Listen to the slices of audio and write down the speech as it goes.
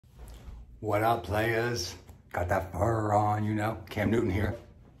What up, players? Got that fur on, you know? Cam Newton here.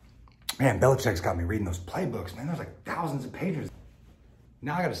 Man, Belichick's got me reading those playbooks, man. There's like thousands of pages.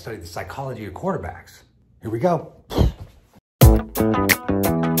 Now I gotta study the psychology of quarterbacks. Here we go.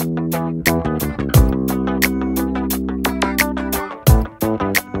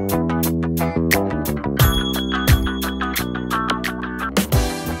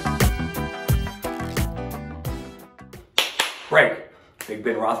 Break. Big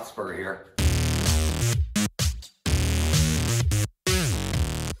Ben Roethlisberger here.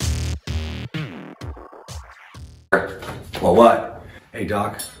 Well, what? Hey,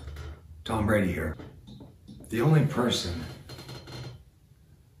 Doc. Tom Brady here. The only person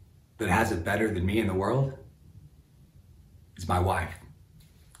that has it better than me in the world is my wife,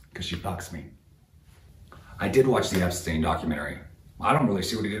 because she fucks me. I did watch the Epstein documentary. I don't really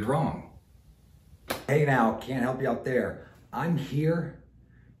see what he did wrong. Hey now, can't help you out there. I'm here,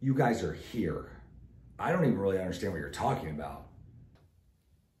 you guys are here. I don't even really understand what you're talking about.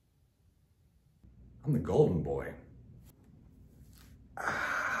 I'm the golden boy.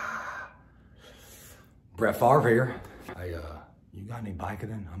 Brett Favre here. You got any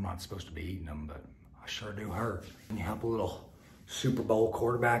Vicodin? I'm not supposed to be eating them, but I sure do hurt. Can you help a little Super Bowl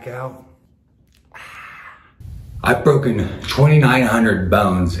quarterback out? I've broken 2,900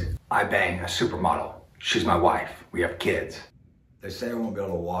 bones. I bang a supermodel. She's my wife. We have kids. They say I won't be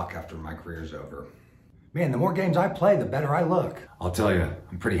able to walk after my career's over. Man, the more games I play, the better I look. I'll tell you,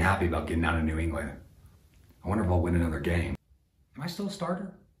 I'm pretty happy about getting out of New England. I wonder if I'll win another game. Am I still a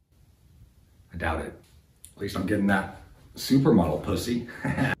starter? I doubt it. At least I'm getting that supermodel pussy.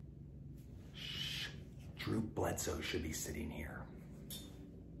 Shh. Drew Bledsoe should be sitting here.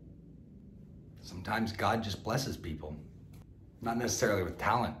 Sometimes God just blesses people. Not necessarily with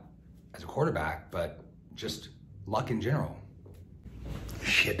talent as a quarterback, but just luck in general.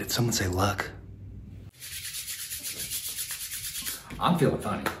 Shit, did someone say luck? I'm feeling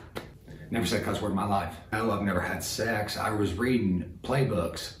funny. Never said a cuss word in my life. Hell, I've never had sex. I was reading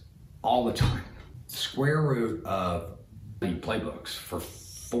playbooks all the time. Square root of playbooks for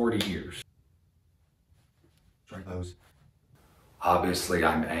 40 years. Try those. Obviously,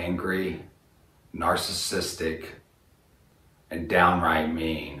 I'm angry, narcissistic, and downright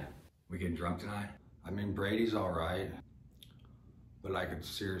mean. We getting drunk tonight? I mean, Brady's all right, but I could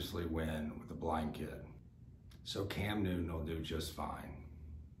seriously win with a blind kid. So Cam Newton will do just fine.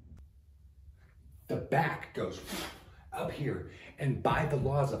 The back goes up here, and by the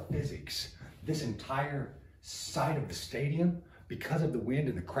laws of physics, this entire side of the stadium, because of the wind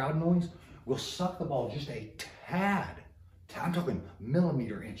and the crowd noise, will suck the ball just a tad. I'm talking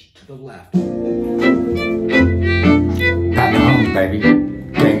millimeter inch to the left. Back home, baby.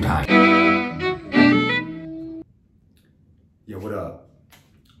 Game time. Yo, what up?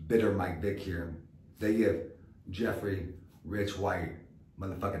 Bitter Mike Vick here. They give Jeffrey Rich White,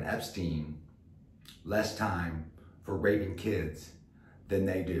 motherfucking Epstein, less time for raping kids than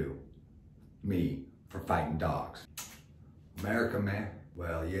they do me for fighting dogs. America, man.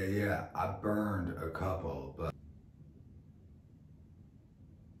 Well, yeah, I burned a couple, but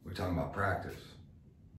we're talking about practice.